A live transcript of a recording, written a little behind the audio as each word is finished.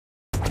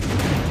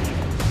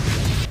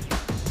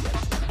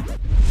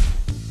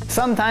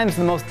Sometimes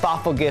the most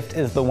thoughtful gift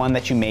is the one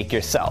that you make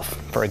yourself.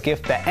 For a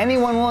gift that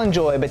anyone will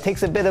enjoy but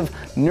takes a bit of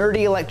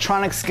nerdy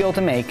electronic skill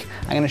to make,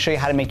 I'm going to show you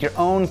how to make your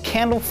own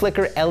candle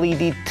flicker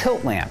LED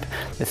tilt lamp.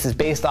 This is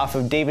based off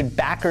of David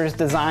Backer's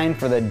design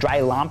for the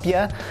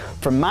Drylampia.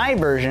 For my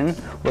version,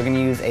 we're going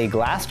to use a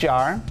glass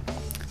jar,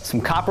 some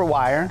copper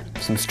wire,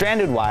 some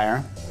stranded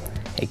wire,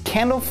 a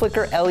candle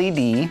flicker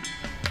LED,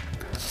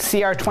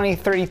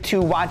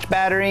 CR2032 watch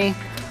battery,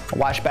 a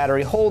watch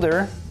battery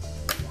holder,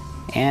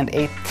 and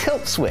a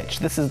tilt switch.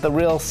 This is the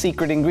real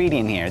secret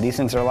ingredient here. These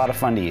things are a lot of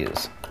fun to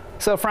use.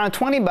 So for around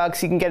 20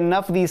 bucks, you can get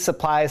enough of these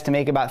supplies to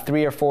make about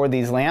 3 or 4 of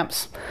these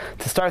lamps.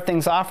 To start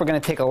things off, we're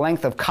going to take a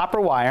length of copper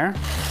wire,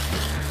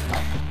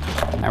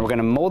 and we're going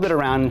to mold it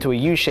around into a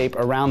U shape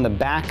around the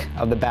back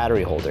of the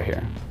battery holder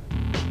here.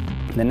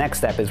 The next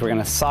step is we're going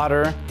to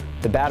solder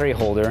the battery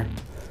holder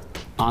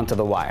onto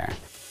the wire.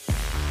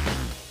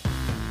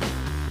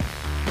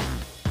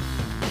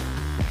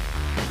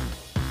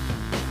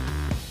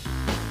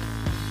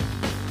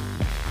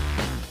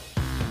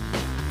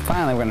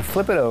 Finally, we're going to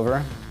flip it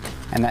over,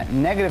 and that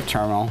negative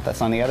terminal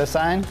that's on the other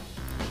side,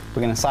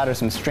 we're going to solder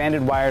some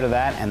stranded wire to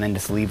that and then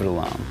just leave it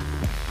alone.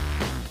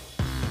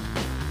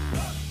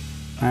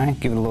 All right,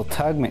 give it a little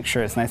tug, make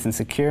sure it's nice and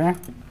secure.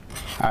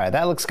 All right,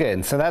 that looks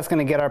good. So that's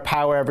going to get our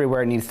power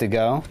everywhere it needs to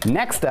go.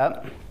 Next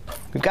up,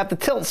 we've got the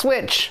tilt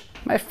switch,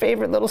 my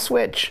favorite little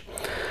switch.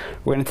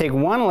 We're going to take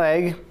one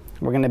leg,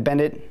 we're going to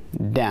bend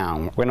it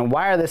down. We're going to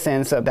wire this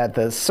in so that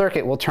the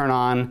circuit will turn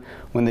on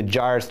when the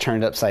jar is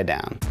turned upside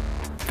down.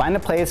 Find a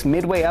place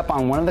midway up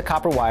on one of the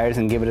copper wires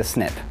and give it a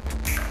snip.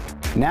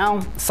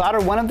 Now,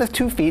 solder one of the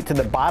 2 feet to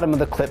the bottom of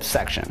the clip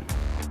section.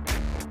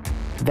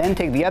 Then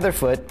take the other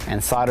foot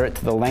and solder it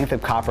to the length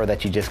of copper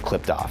that you just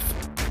clipped off.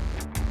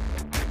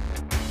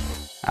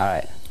 All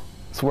right,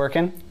 it's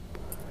working.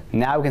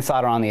 Now we can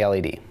solder on the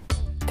LED.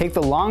 Take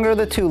the longer of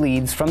the 2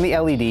 leads from the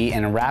LED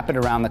and wrap it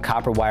around the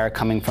copper wire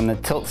coming from the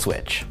tilt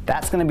switch.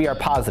 That's going to be our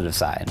positive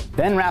side.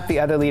 Then wrap the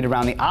other lead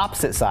around the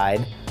opposite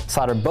side,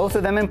 solder both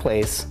of them in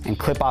place, and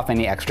clip off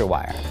any extra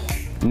wire.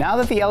 Now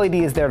that the LED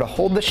is there to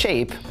hold the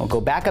shape, we'll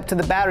go back up to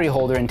the battery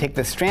holder and take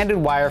the stranded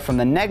wire from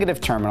the negative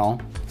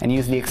terminal and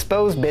use the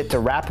exposed bit to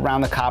wrap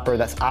around the copper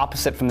that's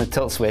opposite from the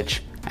tilt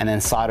switch and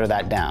then solder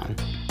that down.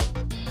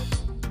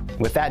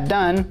 With that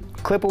done,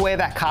 clip away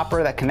that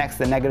copper that connects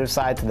the negative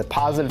side to the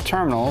positive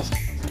terminals,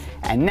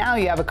 and now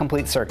you have a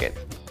complete circuit.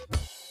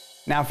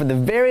 Now for the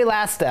very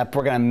last step,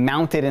 we're going to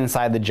mount it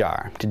inside the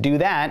jar. To do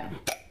that,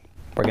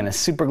 we're going to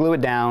super glue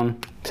it down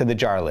to the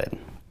jar lid.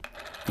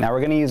 Now we're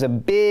going to use a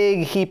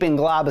big heaping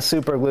glob of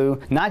super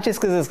glue, not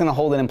just because it's going to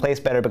hold it in place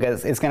better,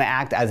 because it's going to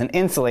act as an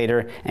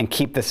insulator and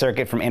keep the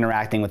circuit from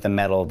interacting with the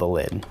metal of the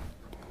lid.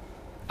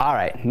 All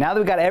right, now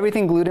that we've got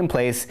everything glued in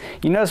place,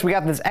 you notice we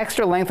got this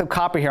extra length of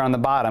copper here on the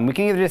bottom. We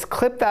can either just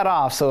clip that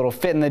off so it'll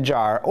fit in the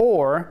jar,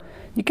 or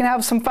you can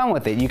have some fun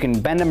with it. You can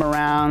bend them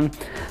around,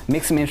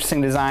 make some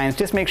interesting designs.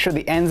 Just make sure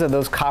the ends of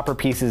those copper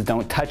pieces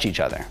don't touch each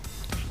other.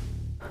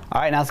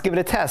 All right, now let's give it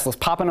a test. Let's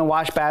pop in a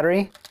watch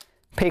battery.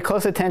 Pay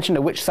close attention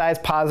to which side's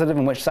positive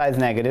and which side's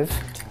negative.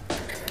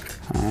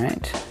 All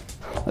right,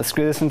 let's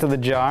screw this into the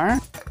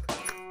jar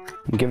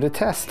and give it a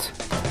test.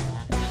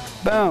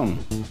 Boom.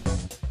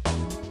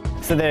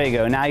 So there you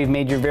go. Now you've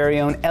made your very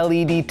own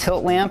LED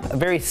tilt lamp. A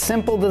very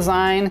simple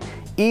design,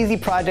 easy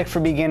project for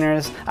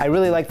beginners. I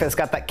really like that it's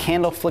got that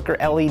candle flicker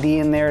LED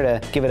in there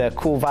to give it a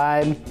cool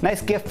vibe.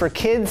 Nice gift for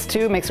kids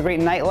too, makes a great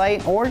night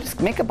light, or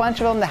just make a bunch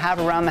of them to have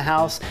around the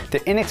house.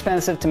 They're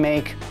inexpensive to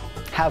make.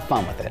 Have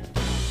fun with it.